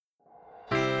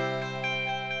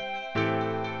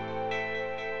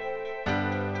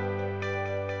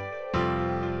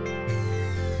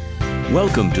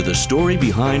Welcome to the story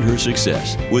behind her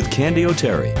success with Candy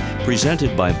O'Terry,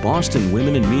 presented by Boston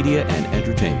Women in Media and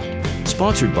Entertainment,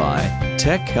 sponsored by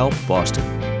Tech Help Boston.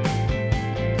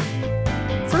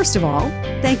 First of all,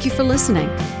 thank you for listening.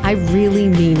 I really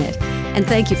mean it. And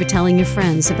thank you for telling your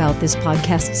friends about this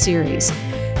podcast series.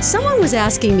 Someone was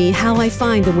asking me how I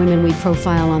find the women we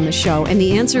profile on the show, and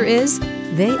the answer is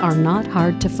they are not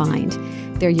hard to find.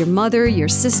 They're your mother, your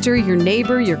sister, your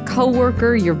neighbor, your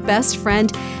coworker, your best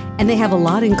friend, and they have a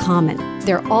lot in common.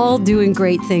 They're all doing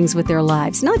great things with their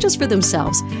lives, not just for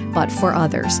themselves, but for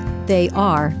others. They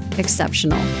are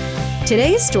exceptional.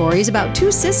 Today's story is about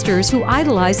two sisters who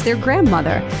idolized their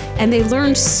grandmother, and they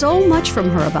learned so much from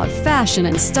her about fashion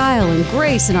and style and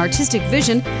grace and artistic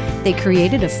vision. They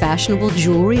created a fashionable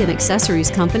jewelry and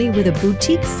accessories company with a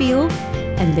boutique feel,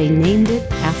 and they named it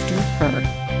after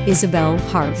her. Isabel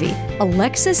Harvey.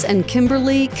 Alexis and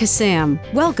Kimberly Kissam,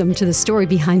 welcome to the story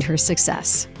behind her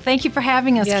success. Thank you for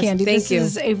having us, yes, Candy. Thank you.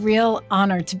 This is a real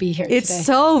honor to be here It's today.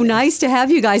 so nice to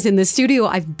have you guys in the studio.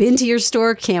 I've been to your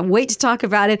store, can't wait to talk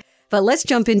about it. But let's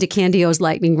jump into Candy O's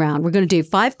lightning round. We're going to do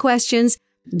 5 questions,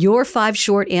 your 5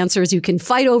 short answers. You can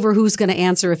fight over who's going to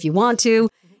answer if you want to.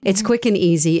 It's quick and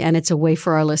easy, and it's a way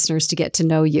for our listeners to get to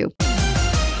know you.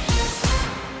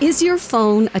 Is your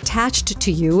phone attached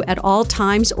to you at all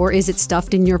times, or is it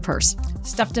stuffed in your purse?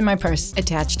 Stuffed in my purse.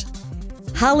 Attached.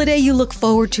 Holiday you look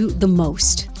forward to the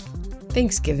most?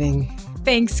 Thanksgiving.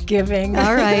 Thanksgiving.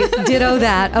 All right, ditto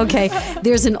that. Okay,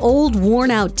 there's an old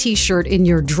worn-out T-shirt in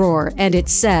your drawer, and it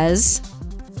says...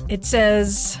 It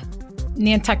says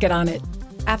Nantucket on it.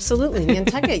 Absolutely.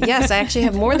 Nantucket. Yes, I actually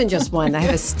have more than just one. I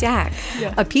have a stack.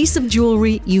 A piece of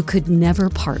jewelry you could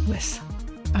never part with.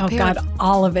 Oh, God,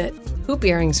 all of it. Hoop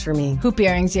earrings for me. Hoop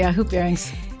earrings, yeah, hoop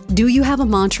earrings. Do you have a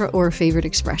mantra or a favorite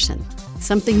expression?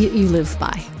 Something that you live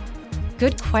by?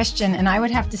 Good question, and I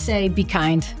would have to say be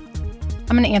kind.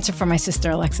 I'm going to answer for my sister,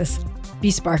 Alexis.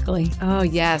 Be sparkly. Oh,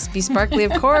 yes. Be sparkly,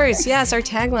 of course. Yes, our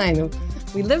tagline.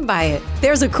 We live by it.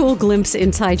 There's a cool glimpse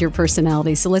inside your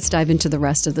personality, so let's dive into the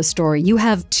rest of the story. You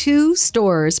have 2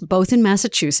 stores, both in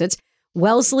Massachusetts,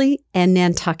 Wellesley and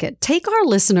Nantucket. Take our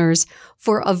listeners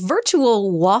for a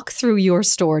virtual walk through your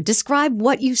store. Describe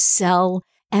what you sell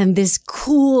and this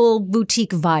cool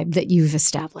boutique vibe that you've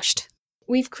established.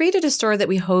 We've created a store that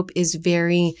we hope is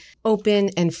very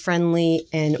open and friendly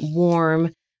and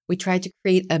warm. We tried to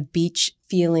create a beach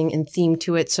feeling and theme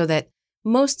to it so that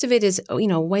most of it is,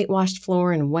 whitewashed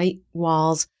floor and white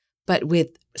walls, but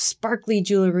with sparkly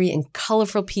jewelry and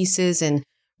colorful pieces and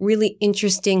really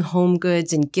interesting home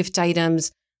goods and gift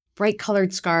items, bright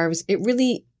colored scarves. It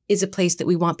really is a place that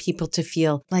we want people to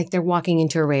feel like they're walking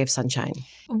into a ray of sunshine.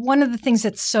 One of the things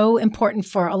that's so important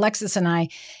for Alexis and I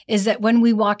is that when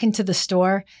we walk into the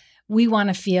store, we want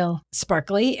to feel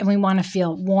sparkly and we want to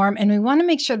feel warm and we want to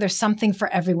make sure there's something for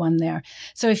everyone there.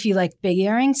 So if you like big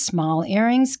earrings, small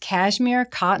earrings, cashmere,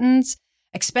 cottons,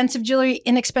 expensive jewelry,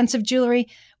 inexpensive jewelry,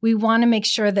 we want to make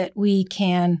sure that we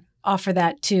can offer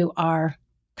that to our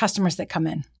customers that come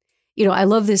in. You know, I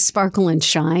love this sparkle and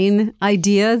shine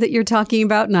idea that you're talking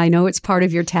about, and I know it's part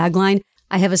of your tagline.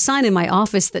 I have a sign in my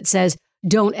office that says,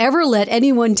 "Don't ever let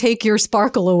anyone take your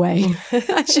sparkle away."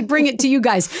 I should bring it to you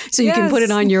guys so you can put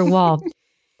it on your wall.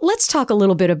 Let's talk a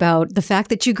little bit about the fact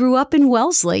that you grew up in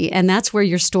Wellesley, and that's where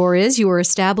your store is. You were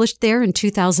established there in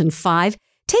 2005.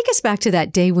 Take us back to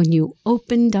that day when you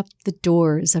opened up the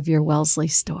doors of your Wellesley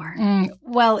store.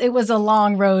 Well, it was a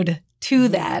long road to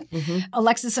that. Mm-hmm.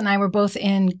 Alexis and I were both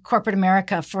in corporate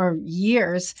America for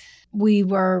years. We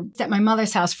were at my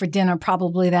mother's house for dinner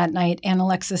probably that night, and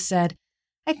Alexis said,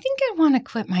 "I think I want to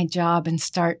quit my job and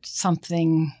start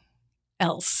something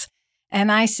else."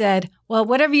 And I said, "Well,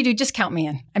 whatever you do, just count me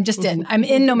in. I'm just in. I'm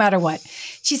in no matter what."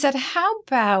 She said, "How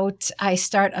about I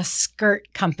start a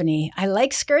skirt company? I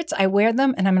like skirts. I wear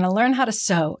them, and I'm going to learn how to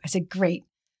sew." I said, "Great."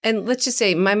 And let's just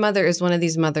say my mother is one of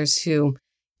these mothers who,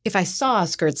 if I saw a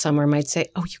skirt somewhere, might say,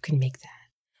 "Oh, you can make that.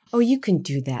 Oh, you can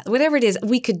do that." Whatever it is,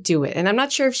 we could do it. And I'm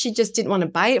not sure if she just didn't want to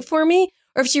buy it for me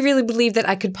or if she really believed that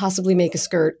I could possibly make a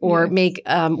skirt or make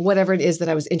whatever it is that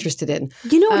I was interested in.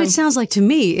 You know what it sounds like to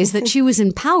me is that she was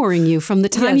empowering you from the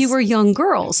time you were young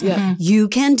girls. Yeah. You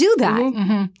can do that.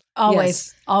 Mm-hmm. Always,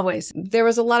 Yes. always. There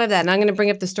was a lot of that. And I'm going to bring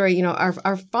up the story.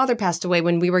 Our father passed away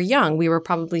when we were young. We were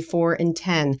probably 4 and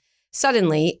 10.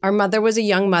 Suddenly, our mother was a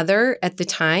young mother at the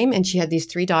time, and she had these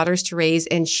 3 daughters to raise,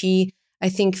 and she, I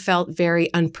think, felt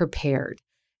very unprepared.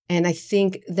 And I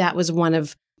think that was one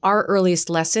of our earliest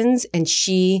lessons, and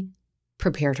she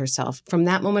prepared herself. From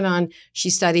that moment on, she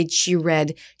studied, she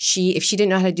read. If she didn't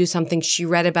know how to do something, she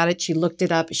read about it, she looked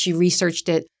it up, she researched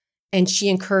it, and she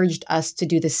encouraged us to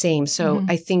do the same. So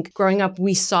I think growing up,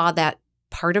 we saw that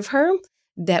part of her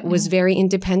that was very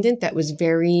independent, that was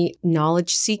very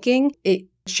knowledge seeking. It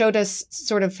showed us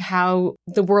sort of how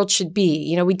the world should be.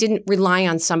 You know, we didn't rely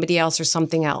on somebody else or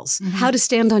something else. How to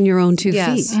stand on your own two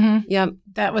feet. Yeah.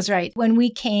 That was right. When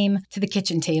we came to the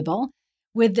kitchen table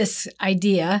with this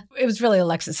idea, it was really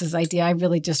Alexis's idea. I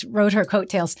really just rode her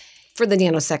coattails. For the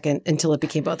nanosecond until it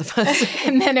became both of us.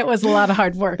 And then it was a lot of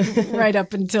hard work right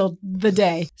up until the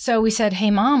day. So we said,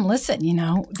 hey, Mom, listen, you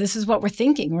know, this is what we're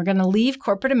thinking. We're going to leave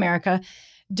corporate America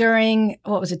during,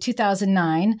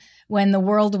 2009, when the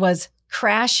world was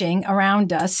crashing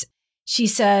around us. She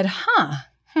said,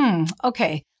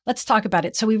 okay, let's talk about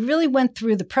it. So we really went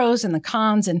through the pros and the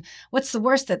cons and what's the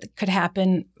worst that could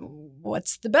happen?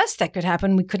 What's the best that could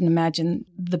happen? We couldn't imagine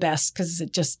the best because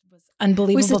it just was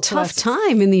unbelievable. It was a tough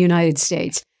time in the United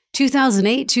States.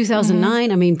 2008,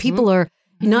 2009. I mean, people are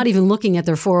not even looking at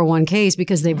their 401ks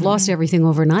because they've lost everything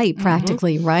overnight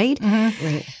practically, right?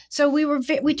 Right. So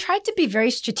we tried to be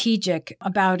very strategic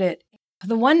about it.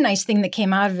 The one nice thing that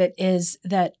came out of it is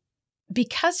that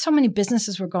because so many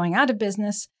businesses were going out of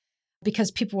business,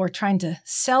 because people were trying to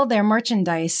sell their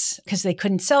merchandise because they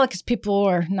couldn't sell it because people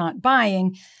were not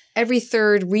buying. Every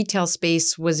third retail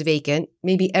space was vacant,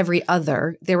 maybe every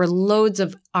other. There were loads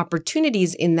of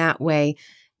opportunities in that way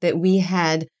that we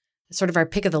had sort of our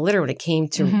pick of the litter when it came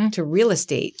to real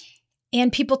estate.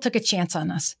 And people took a chance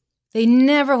on us. They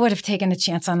never would have taken a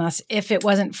chance on us if it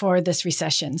wasn't for this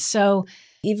recession. So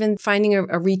even finding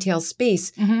a retail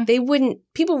space,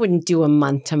 people wouldn't do a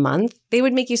month to month. They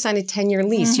would make you sign a 10-year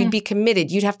lease. You'd be committed.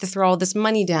 You'd have to throw all this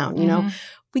money down. You know,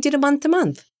 we did a month to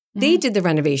month. They did the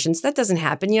renovations. That doesn't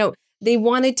happen. You know, they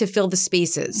wanted to fill the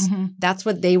spaces. That's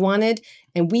what they wanted.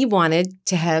 And we wanted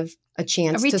to have a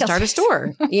chance to start a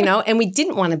store, you know, and we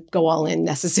didn't want to go all in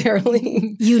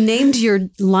necessarily. You named your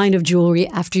line of jewelry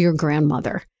after your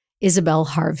grandmother, Isabel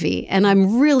Harvey. And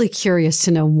I'm really curious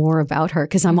to know more about her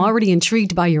because I'm already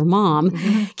intrigued by your mom.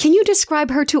 Can you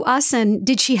describe her to us? And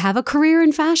did she have a career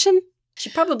in fashion? She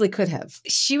probably could have.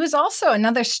 She was also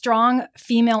another strong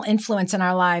female influence in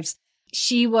our lives.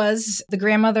 She was the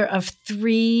grandmother of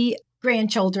 3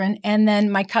 grandchildren. And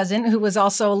then my cousin, who was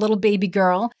also a little baby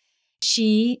girl,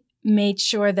 she made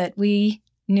sure that we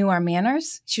knew our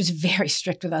manners. She was very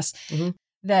strict with us,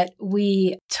 that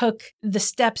we took the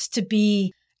steps to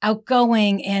be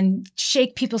outgoing and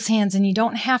shake people's hands. And you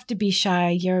don't have to be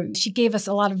shy. She gave us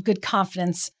a lot of good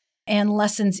confidence and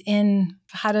lessons in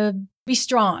how to be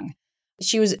strong.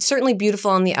 She was certainly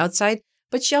beautiful on the outside,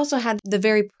 but she also had the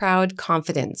very proud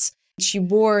confidence. She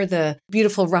wore the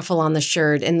beautiful ruffle on the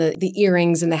shirt and the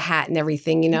earrings and the hat and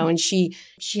everything, you know, and she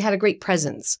had a great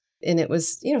presence. And it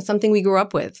was, you know, something we grew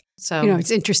up with. So, you know, it's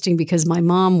interesting because my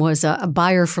mom was a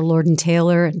buyer for Lord &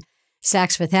 Taylor and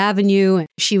Saks Fifth Avenue.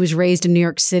 She was raised in New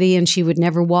York City and she would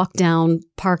never walk down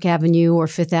Park Avenue or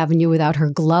Fifth Avenue without her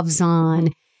gloves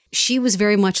on. She was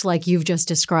very much like you've just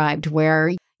described,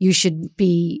 where you should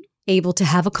be able to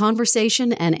have a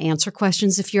conversation and answer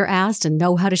questions if you're asked and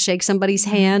know how to shake somebody's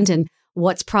hand and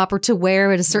what's proper to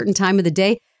wear at a certain time of the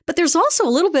day. But there's also a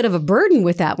little bit of a burden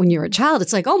with that when you're a child.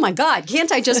 It's like, oh my God,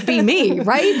 can't I just be me,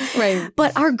 right? Right.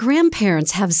 But our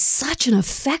grandparents have such an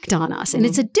effect on us. And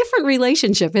it's a different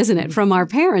relationship, isn't it, from our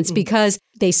parents because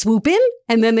they swoop in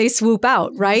and then they swoop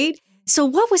out, right? So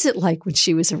what was it like when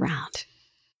she was around?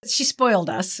 She spoiled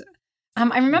us. I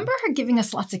remember her giving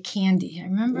us lots of candy. I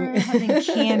remember having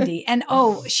candy. And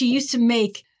she used to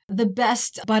make the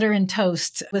best butter and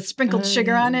toast with sprinkled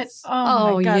sugar on it.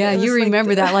 Oh my God. Yeah. You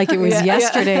remember that like it was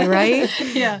yesterday, right?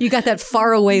 Yeah. You got that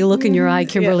faraway look in your eye,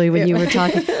 Kimberly, when you were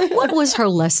talking. What was her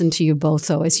lesson to you both,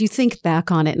 though, as you think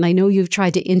back on it? And I know you've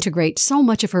tried to integrate so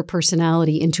much of her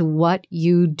personality into what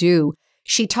you do.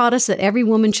 She taught us that every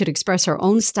woman should express her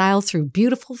own style through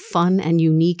beautiful, fun, and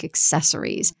unique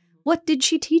accessories. What did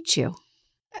she teach you?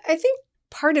 I think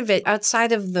part of it,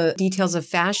 outside of the details of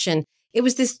fashion, it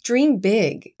was this dream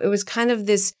big. It was kind of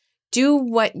this, do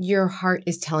what your heart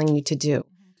is telling you to do.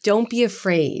 Don't be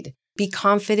afraid. Be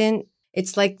confident.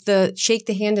 It's like the shake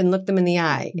the hand and look them in the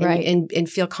eye and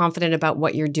feel confident about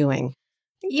what you're doing.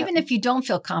 Even if you don't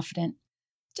feel confident,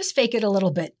 just fake it a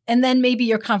little bit. And then maybe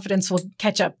your confidence will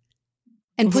catch up.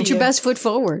 And put your best foot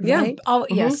forward, right? Oh,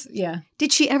 yes. Yeah.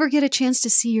 Did she ever get a chance to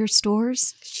see your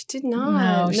stores? She did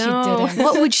not. No, she didn't.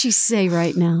 What would she say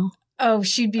right now? Oh,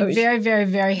 she'd be very, very,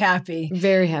 very happy.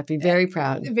 Very happy. Very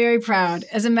proud. Very proud.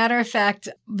 As a matter of fact,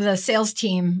 the sales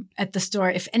team at the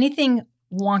store, if anything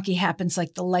wonky happens,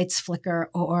 like the lights flicker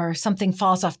or something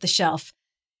falls off the shelf,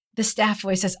 the staff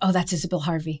always says, oh, that's Isabel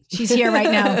Harvey. She's here right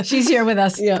now. She's here with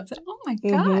us. Yeah. Said, oh my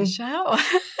gosh, how?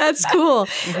 That's cool.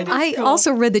 I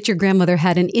also read that your grandmother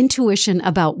had an intuition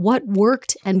about what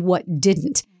worked and what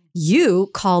didn't. You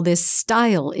call this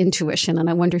style intuition, and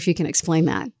I wonder if you can explain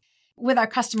that. With our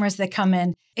customers that come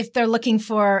in, if they're looking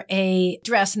for a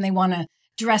dress and they want to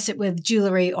dress it with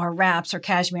jewelry or wraps or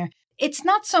cashmere, it's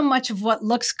not so much of what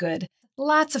looks good.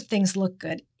 Lots of things look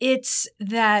good. It's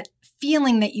that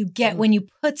feeling that you get when you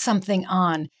put something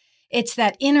on. It's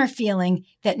that inner feeling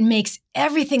that makes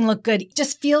everything look good. It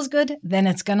just feels good, then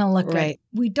it's going to look good.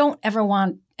 We don't ever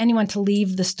want anyone to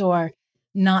leave the store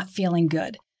not feeling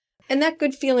good. And that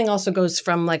good feeling also goes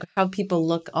from like how people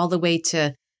look all the way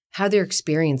to how their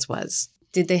experience was.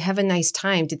 Did they have a nice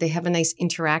time? Did they have a nice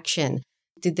interaction?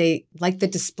 Did they like the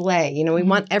display? You know, we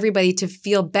want everybody to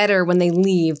feel better when they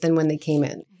leave than when they came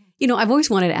in. You know, I've always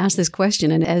wanted to ask this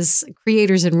question, and as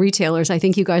creators and retailers, I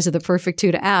think you guys are the perfect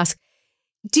two to ask.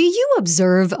 Do you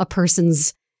observe a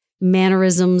person's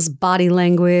mannerisms, body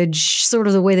language, sort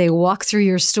of the way they walk through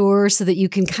your store so that you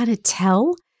can kind of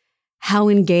tell how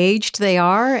engaged they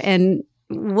are and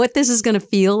what this is going to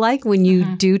feel like when you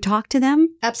do talk to them?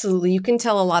 Absolutely. You can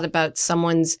tell a lot about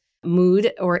someone's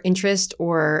mood or interest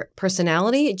or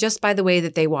personality just by the way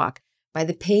that they walk, by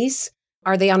the pace.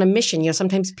 Are they on a mission? You know,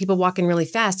 sometimes people walk in really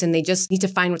fast and they just need to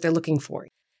find what they're looking for.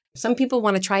 Some people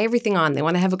want to try everything on. They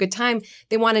want to have a good time.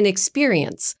 They want an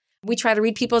experience. We try to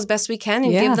read people as best we can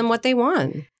and give them what they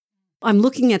want. I'm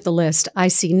looking at the list. I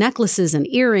see necklaces and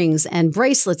earrings and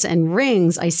bracelets and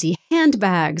rings. I see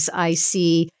handbags. I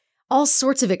see all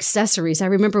sorts of accessories. I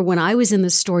remember when I was in the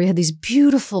store, you had these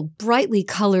beautiful, brightly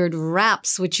colored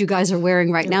wraps, which you guys are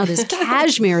wearing right now. This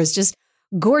cashmere is just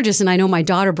gorgeous. And I know my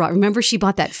daughter remember she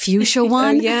bought that fuchsia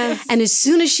one? Yes. And as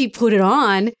soon as she put it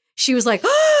on, she was like,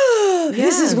 oh,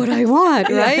 this is what I want,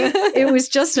 right? It was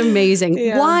just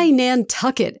amazing. Why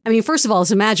Nantucket? I mean, first of all,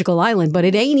 it's a magical island, but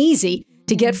it ain't easy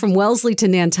to get from Wellesley to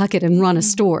Nantucket and run a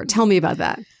store. Tell me about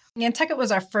that. Nantucket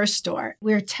was our first store.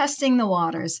 We were testing the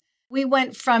waters. We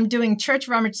went from doing church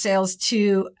rummage sales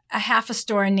to a half a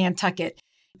store in Nantucket.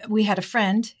 We had a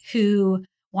friend who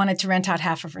wanted to rent out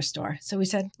half of her store. So we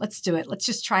said, let's do it. Let's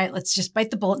just try it. Let's just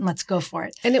bite the bullet and let's go for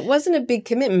it. And it wasn't a big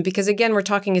commitment because, again, we're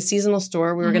talking a seasonal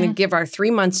store. We were going to give our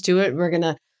 3 months to it. We're going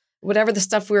to, whatever the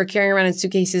stuff we were carrying around in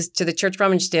suitcases to the church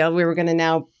rummage sale, we were going to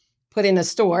now put in a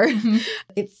store.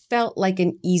 It felt like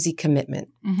an easy commitment.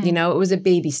 You know, it was a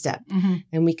baby step.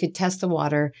 And we could test the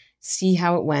water, see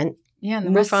how it went. Yeah,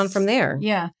 and move on from there.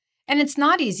 Yeah. And it's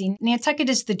not easy. Nantucket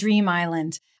is the dream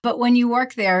island. But when you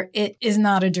work there, it is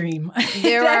not a dream.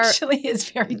 It actually is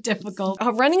very difficult.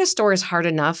 Running a store is hard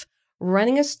enough.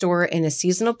 Running a store in a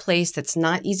seasonal place that's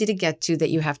not easy to get to, that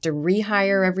you have to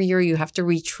rehire every year, you have to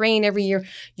retrain every year,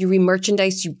 you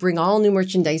re-merchandise, you bring all new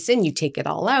merchandise in, you take it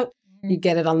all out, you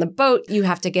get it on the boat, you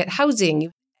have to get housing.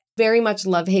 You very much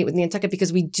love-hate with Nantucket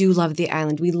because we do love the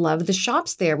island. We love the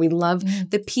shops there. We love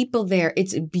the people there.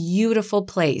 It's a beautiful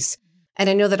place. And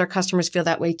I know that our customers feel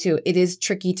that way too. It is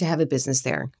tricky to have a business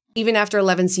there. Even after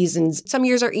 11 seasons, some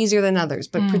years are easier than others,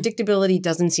 but predictability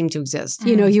doesn't seem to exist.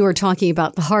 You know, you were talking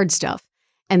about the hard stuff.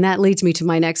 And that leads me to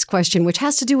my next question, which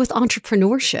has to do with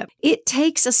entrepreneurship. It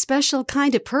takes a special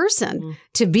kind of person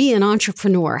to be an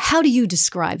entrepreneur. How do you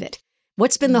describe it?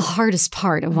 What's been the hardest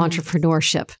part of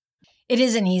entrepreneurship? It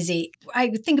isn't easy. I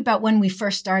think about when we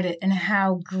first started and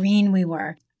how green we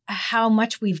were, how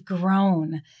much we've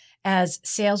grown as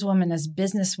saleswomen, as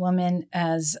businesswomen,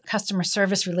 as customer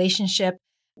service relationship.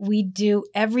 We do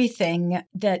everything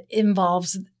that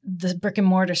involves the brick and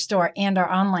mortar store and our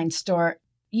online store.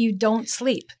 You don't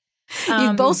sleep.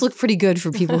 You both look pretty good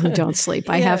for people who don't sleep,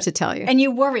 I have to tell you. And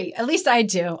you worry. At least I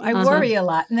do. I worry a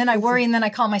lot. And then I worry, and then I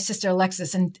call my sister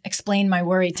Alexis and explain my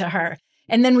worry to her.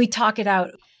 And then we talk it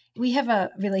out. We have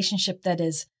a relationship that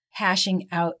is hashing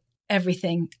out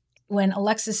everything. When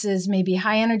Alexis is maybe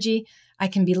high energy, I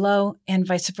can be low, and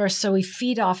vice versa. So we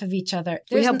feed off of each other.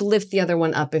 We help lift the other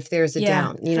one up if there's a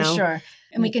down, you know? For sure.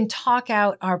 And we can talk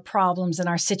out our problems and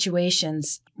our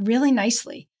situations really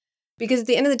nicely. Because at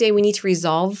the end of the day, we need to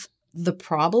resolve the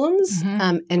problems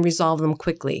and resolve them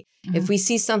quickly. If we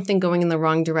see something going in the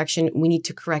wrong direction, we need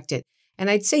to correct it. And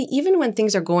I'd say even when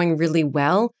things are going really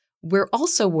well, we're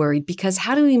also worried because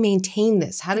how do we maintain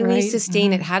this? How do we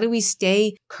sustain it? How do we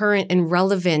stay current and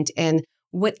relevant? And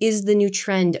what is the new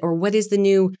trend, or what is the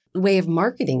new way of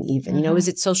marketing even? You know, is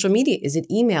it social media? Is it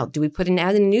email? Do we put an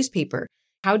ad in a newspaper?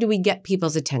 How do we get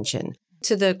people's attention?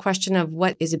 To the question of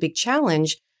what is a big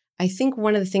challenge, I think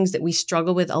one of the things that we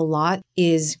struggle with a lot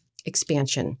is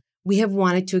expansion. We have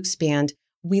wanted to expand.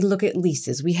 We look at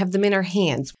leases. We have them in our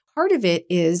hands. Part of it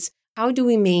is how do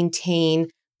we maintain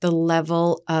the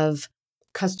level of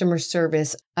customer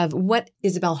service of what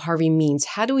Isabel Harvey means?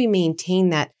 How do we maintain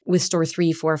that with store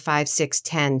 3, 4, 5, 6,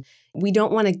 10? We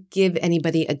don't want to give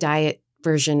anybody a diet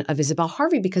version of Isabel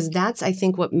Harvey, because that's, I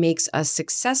think, what makes us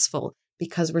successful,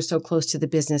 because we're so close to the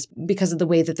business, because of the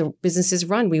way that the business is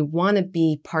run. We want to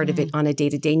be part of it on a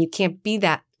day-to-day, and you can't be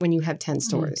that when you have 10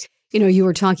 stores. You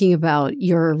were talking about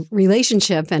your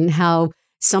relationship and how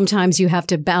sometimes you have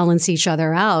to balance each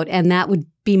other out. And that would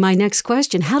be my next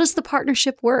question. How does the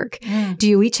partnership work? Do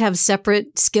you each have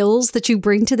separate skills that you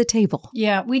bring to the table?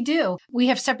 Yeah, we do. We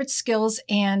have separate skills,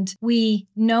 and we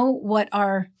know what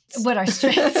our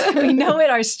strengths. We know what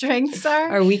our strengths are.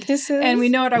 Our weaknesses. And we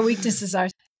know what our weaknesses are.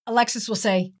 Alexis will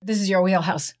say, "This is your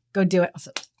wheelhouse. Go do it."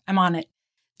 I'm on it.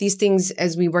 These things,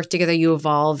 as we work together, you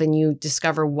evolve and you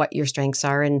discover what your strengths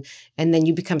are. And then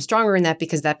you become stronger in that,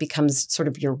 because that becomes sort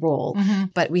of your role.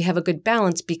 But we have a good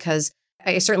balance, because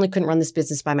I certainly couldn't run this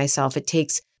business by myself. It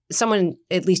takes someone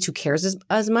at least who cares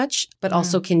as much, but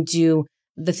also can do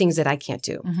the things that I can't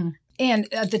do. And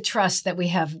the trust that we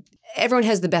have. Everyone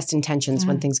has the best intentions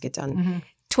when things get done.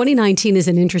 2019 is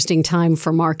an interesting time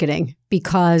for marketing,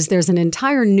 because there's an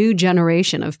entire new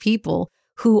generation of people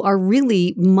who are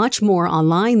really much more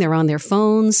online. They're on their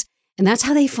phones, and that's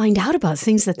how they find out about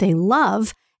things that they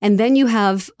love. And then you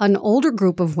have an older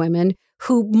group of women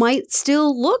who might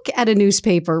still look at a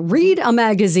newspaper, read a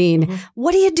magazine.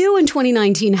 What do you do in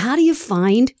 2019? How do you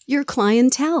find your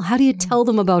clientele? How do you tell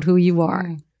them about who you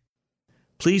are?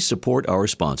 Please support our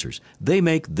sponsors. They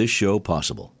make this show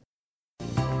possible.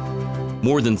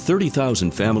 More than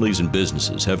 30,000 families and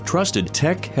businesses have trusted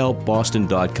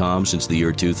TechHelpBoston.com since the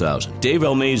year 2000. Dave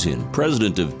Almazian,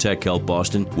 president of Tech Help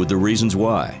Boston, with the reasons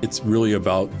why. It's really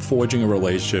about forging a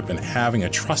relationship and having a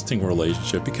trusting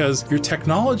relationship, because your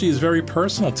technology is very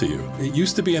personal to you. It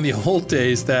used to be in the old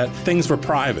days that things were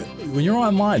private. When you're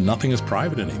online, nothing is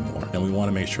private anymore. And we want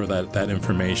to make sure that that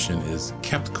information is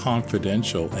kept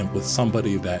confidential and with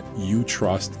somebody that you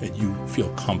trust and you feel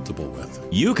comfortable with.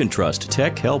 You can trust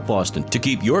Tech Help Boston to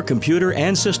keep your computer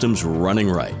and systems running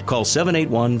right. Call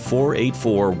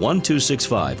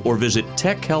 781-484-1265 or visit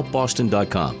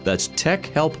techhelpboston.com. That's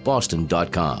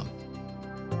techhelpboston.com.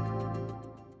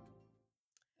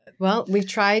 Well, we've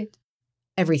tried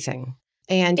everything.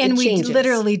 And we changes.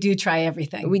 literally do try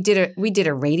everything. We did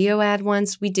a radio ad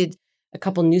once. We did a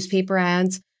couple newspaper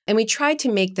ads. And we tried to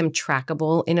make them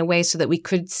trackable in a way so that we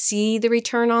could see the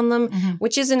return on them,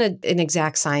 which isn't an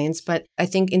exact science. But I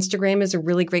think Instagram is a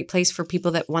really great place for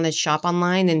people that want to shop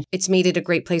online. And it's made it a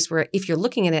great place where if you're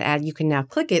looking at an ad, you can now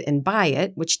click it and buy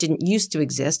it, which didn't used to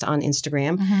exist on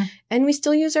Instagram. And we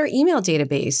still use our email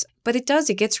database. But it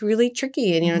gets really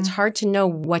tricky. And, it's hard to know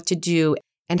what to do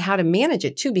and how to manage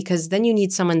it, too, because then you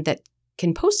need someone that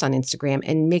can post on Instagram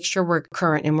and make sure we're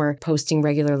current and we're posting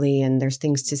regularly and there's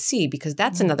things to see, because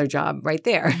that's another job right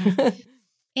there.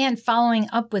 And following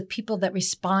up with people that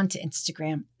respond to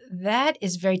Instagram. That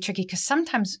is very tricky, because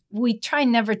sometimes we try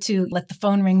never to let the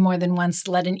phone ring more than once,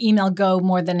 let an email go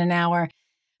more than an hour.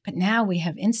 But now we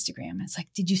have Instagram. It's like,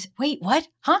 wait, what?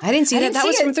 Huh? I didn't see that. That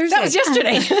was from Thursday. That was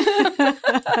yesterday.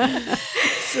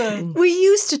 We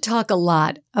used to talk a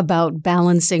lot about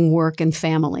balancing work and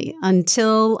family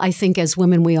until I think as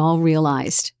women, we all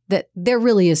realized that there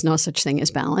really is no such thing as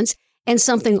balance, and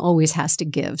something always has to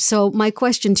give. So my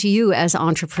question to you as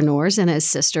entrepreneurs and as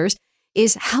sisters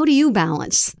is, how do you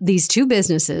balance these two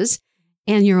businesses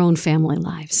and your own family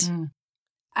lives?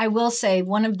 I will say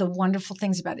one of the wonderful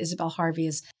things about Isabel Harvey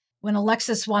is when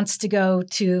Alexis wants to go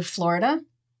to Florida,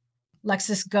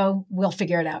 Alexis, go, we'll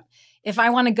figure it out. If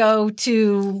I want to go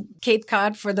to Cape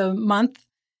Cod for the month,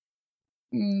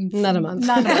 not a month.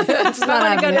 That's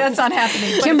not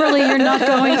happening. Kimberly, you're not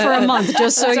going for a month,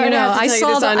 just so you know. I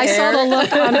saw the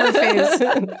look on her face.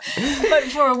 But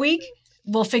for a week,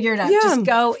 we'll figure it out. Yeah. Just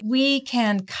go. We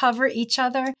can cover each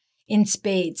other in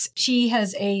spades. She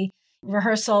has a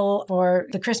rehearsal for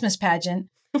the Christmas pageant.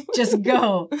 Just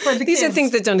go. For the These kids. are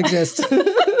things that don't exist.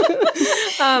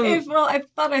 I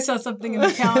thought I saw something in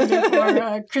the calendar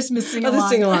for Christmas sing-along. The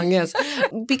sing-along, yes.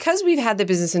 Because we've had the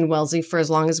business in Wellesley for as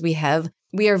long as we have,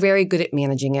 we are very good at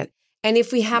managing it. And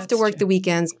if we have to work the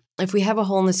weekends, if we have a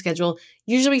hole in the schedule,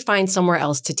 usually we find somewhere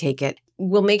else to take it.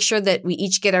 We'll make sure that we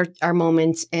each get our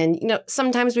moments. And,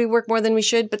 sometimes we work more than we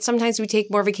should, but sometimes we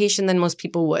take more vacation than most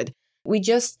people would. We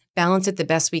just balance it the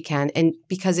best we can, and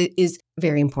because it is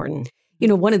very important.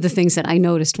 One of the things that I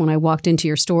noticed when I walked into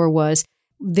your store was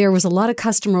there was a lot of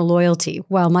customer loyalty.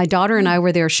 While my daughter and I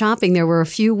were there shopping, there were a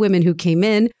few women who came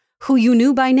in who you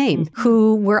knew by name,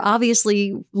 who were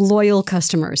obviously loyal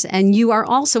customers. And you are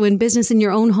also in business in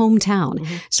your own hometown.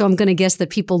 So I'm going to guess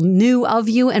that people knew of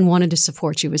you and wanted to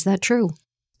support you. Is that true?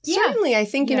 Yeah. Certainly. I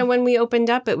think, when we opened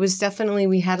up, it was definitely,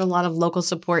 we had a lot of local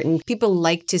support, and people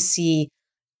like to see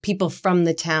people from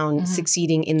the town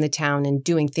succeeding in the town and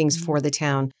doing things for the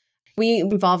town. We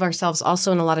involve ourselves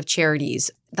also in a lot of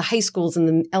charities, the high schools and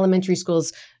the elementary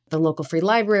schools, the local free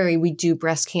library. We do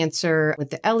breast cancer with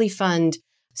the Ellie Fund,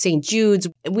 St. Jude's.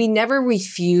 We never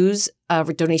refuse a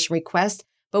donation request,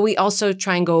 but we also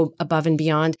try and go above and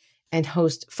beyond and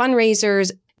host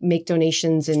fundraisers, make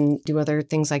donations, and do other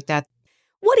things like that.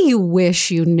 What do you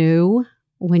wish you knew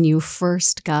when you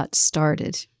first got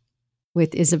started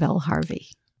with Isabel Harvey?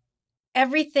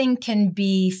 Everything can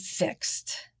be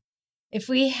fixed. If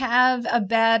we have a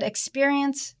bad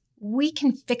experience, we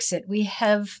can fix it. We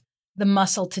have the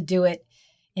muscle to do it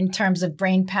in terms of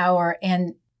brain power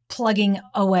and plugging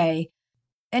away.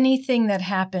 Anything that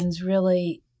happens,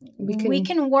 really, we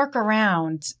can work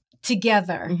around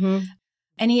together. Mm-hmm.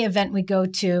 Any event we go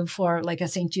to for like a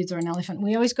St. Jude's or an Elephant,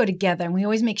 we always go together, and we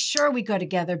always make sure we go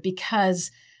together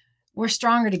because we're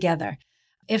stronger together.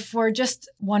 If we're just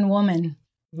one woman,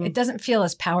 it doesn't feel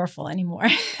as powerful anymore.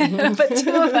 But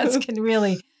two of us can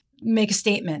really make a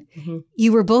statement. Mm-hmm.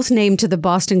 You were both named to the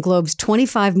Boston Globe's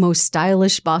 25 Most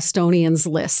Stylish Bostonians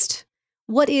list.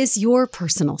 What is your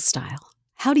personal style?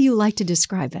 How do you like to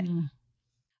describe it?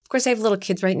 Of course, I have little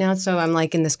kids right now, so I'm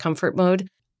like in this comfort mode.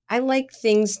 I like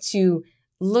things to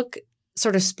look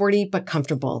sort of sporty but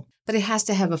comfortable, but it has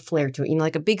to have a flair to it,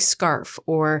 like a big scarf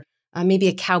or maybe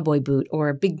a cowboy boot or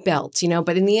a big belt,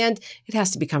 but in the end, it has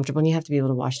to be comfortable and you have to be able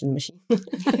to wash it in the machine.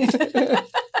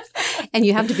 And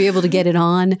you have to be able to get it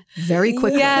on very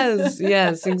quickly.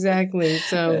 Yes, exactly.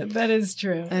 So that is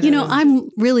true. I'm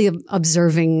really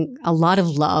observing a lot of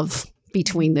love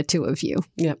between the two of you.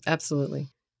 Yep, absolutely.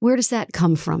 Where does that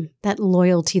come from? That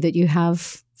loyalty that you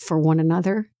have for one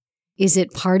another? Is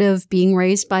it part of being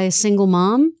raised by a single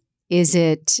mom? Is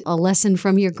it a lesson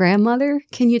from your grandmother?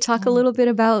 Can you talk a little bit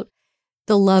about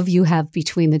the love you have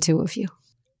between the two of you?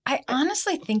 I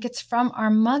honestly think it's from our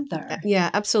mother.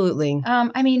 Yeah, absolutely.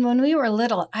 When we were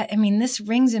little, this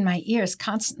rings in my ears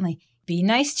constantly. Be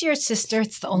nice to your sister.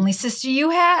 It's the only sister you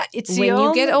have. When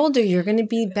you get older, you're going to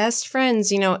be best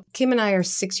friends. Kim and I are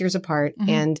 6 years apart. Mm-hmm.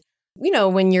 And,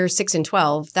 when you're 6 and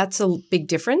 12, that's a big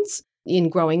difference in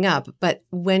growing up. But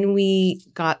when we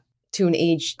got to an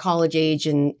age, college age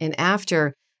and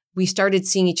after, we started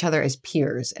seeing each other as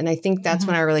peers. And I think that's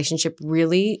when our relationship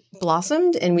really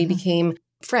blossomed and we became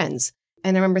friends.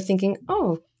 And I remember thinking,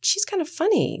 oh, she's kind of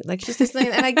funny. Like she's this thing.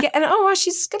 And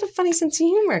she's got a funny sense of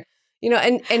humor.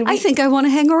 And I think I want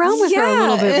to hang around with her a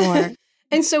little bit more.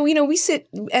 And so, we sit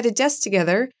at a desk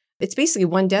together. It's basically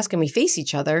one desk and we face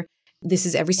each other. This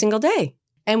is every single day.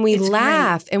 And we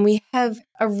laugh and we have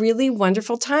a really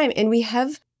wonderful time. And we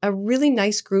have a really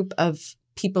nice group of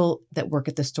people that work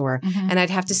at the store. Mm-hmm. And I'd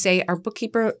have to say our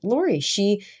bookkeeper, Lori,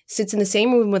 she sits in the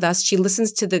same room with us. She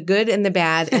listens to the good and the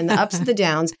bad and the ups and the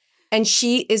downs. And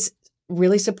she is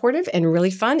really supportive and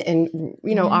really fun and,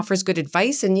 offers good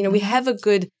advice. And, we have a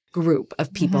good group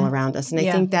of people around us. And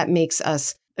I think that makes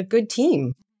us a good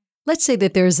team. Let's say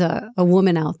that there's a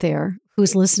woman out there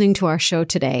who's listening to our show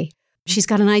today. She's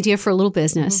got an idea for a little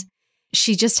business.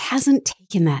 She just hasn't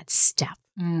taken that step.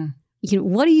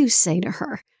 What do you say to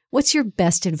her? What's your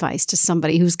best advice to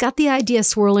somebody who's got the idea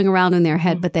swirling around in their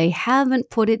head, but they haven't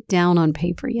put it down on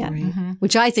paper yet,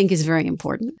 which I think is very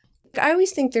important. I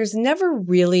always think there's never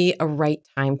really a right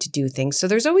time to do things. So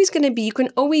there's always going to be, you can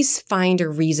always find a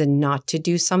reason not to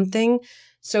do something.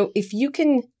 So if you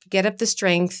can get up the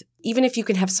strength, even if you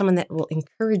can have someone that will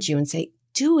encourage you and say,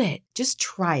 do it, just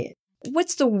try it.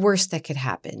 What's the worst that could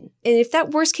happen? And if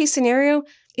that worst case scenario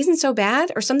isn't so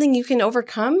bad or something you can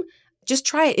overcome, just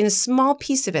try it in a small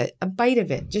piece of it, a bite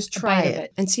of it. Just try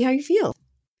it and see how you feel.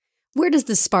 Where does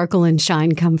the sparkle and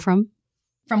shine come from?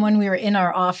 From when we were in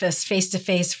our office face to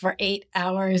face for 8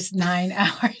 hours, 9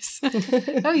 hours.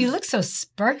 Oh, you look so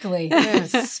sparkly.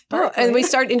 Yes. Sparkly. And we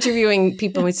start interviewing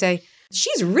people and we say,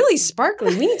 she's really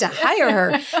sparkly. We need to hire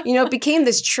her. It became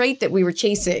this trait that we were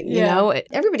chasing.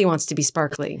 Everybody wants to be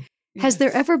sparkly. Has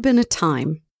there ever been a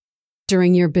time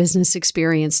during your business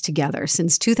experience together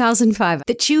since 2005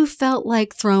 that you felt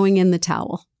like throwing in the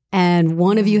towel and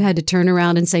one of you had to turn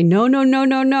around and say,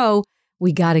 no,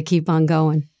 we got to keep on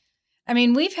going?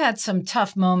 We've had some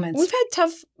tough moments. We've had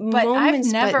tough moments,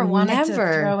 I've never wanted to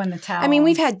throw in the towel.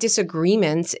 We've had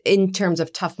disagreements in terms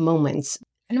of tough moments.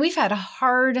 And we've had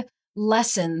hard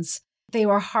lessons. They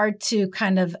were hard to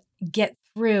kind of get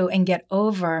through and get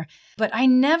over. But I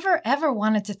never, ever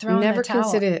wanted to throw in the towel. Never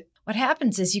considered it. What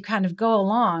happens is you kind of go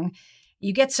along,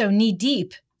 you get so knee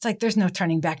deep, it's like there's no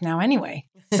turning back now anyway.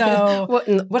 So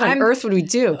what on earth would we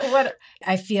do?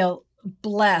 I feel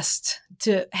blessed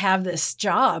to have this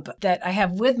job that I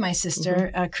have with my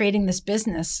sister, creating this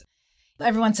business.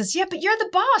 Everyone says, yeah, but you're the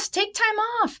boss. Take time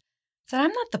off. I said,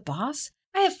 I'm not the boss.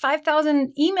 I have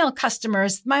 5,000 email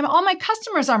customers. All my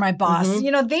customers are my boss.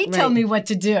 Mm-hmm. They tell me what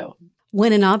to do.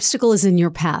 When an obstacle is in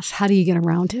your path, how do you get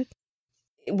around it?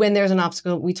 When there's an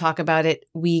obstacle, we talk about it.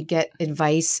 We get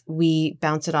advice. We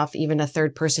bounce it off even a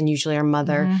third person, usually our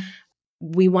mother. Mm-hmm.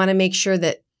 We want to make sure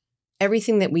that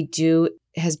everything that we do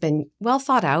has been well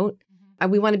thought out.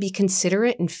 We want to be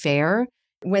considerate and fair.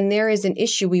 When there is an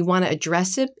issue, we want to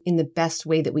address it in the best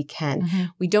way that we can. Mm-hmm.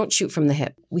 We don't shoot from the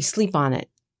hip. We sleep on it.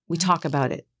 We talk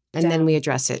about it, and then we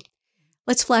address it.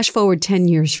 Let's flash forward 10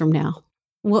 years from now.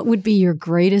 What would be your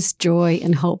greatest joy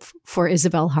and hope for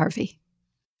Isabel Harvey?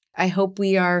 I hope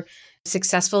we are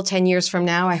successful 10 years from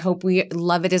now. I hope we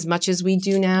love it as much as we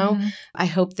do now. Mm-hmm. I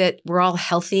hope that we're all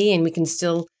healthy and we can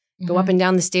still go up and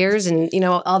down the stairs and,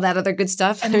 all that other good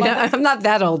stuff. I'm not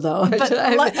that old, though. But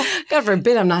God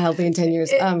forbid I'm not healthy in 10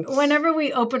 years. Whenever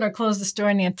we open or close the store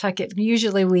in Nantucket,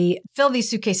 usually we fill these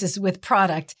suitcases with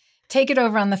product, take it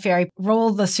over on the ferry,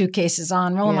 roll the suitcases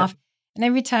on, roll them off. And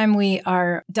every time we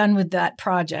are done with that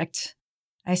project,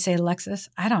 I say, Alexis,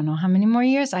 I don't know how many more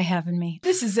years I have in me.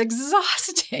 This is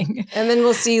exhausting. And then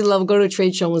we'll go to a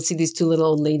trade show and we'll see these two little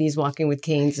old ladies walking with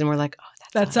canes and we're like, oh,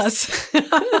 that's us.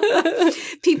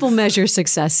 People measure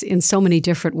success in so many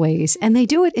different ways, and they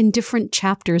do it in different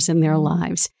chapters in their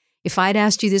lives. If I'd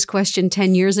asked you this question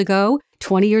 10 years ago,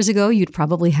 20 years ago, you'd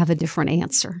probably have a different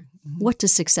answer. What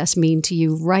does success mean to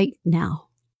you right now?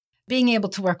 Being able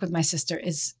to work with my sister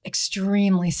is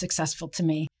extremely successful to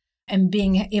me. And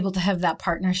being able to have that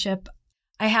partnership,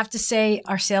 I have to say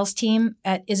our sales team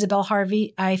at Isabel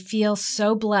Harvey, I feel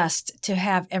so blessed to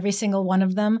have every single one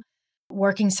of them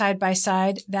working side by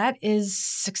side. That is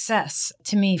success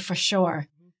to me for sure.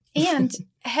 And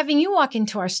having you walk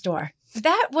into our store,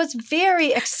 that was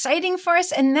very exciting for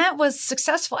us and that was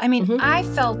successful. I mean, I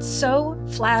felt so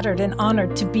flattered and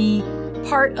honored to be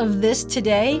part of this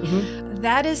today.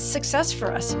 That is success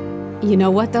for us. You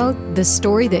know what, though? The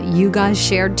story that you guys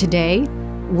shared today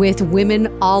with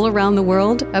women all around the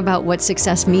world about what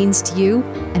success means to you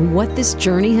and what this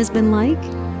journey has been like,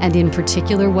 and in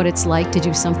particular, what it's like to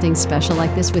do something special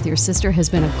like this with your sister has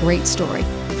been a great story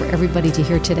for everybody to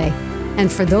hear today.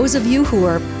 And for those of you who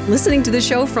are listening to the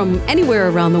show from anywhere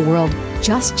around the world,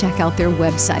 just check out their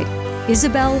website,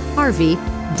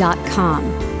 isabelharvey.com.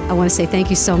 I want to say thank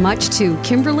you so much to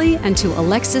Kimberly and to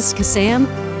Alexis Kissam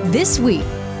this week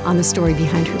on the story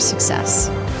behind her success.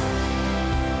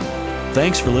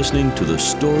 Thanks for listening to The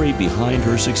Story Behind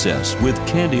Her Success with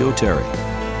Candy O'Terry.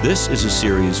 This is a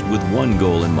series with one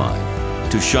goal in mind,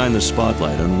 to shine the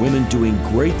spotlight on women doing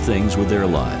great things with their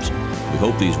lives. We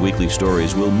hope these weekly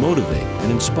stories will motivate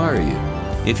and inspire you.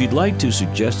 If you'd like to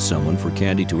suggest someone for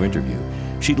Candy to interview,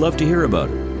 she'd love to hear about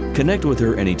it. Connect with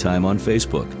her anytime on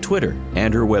Facebook, Twitter,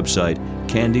 and her website,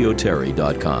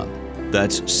 candyoterry.com.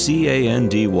 That's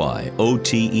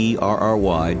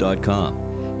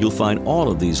CANDYOTERRY.com. You'll find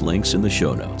all of these links in the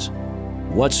show notes.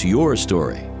 What's your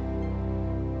story?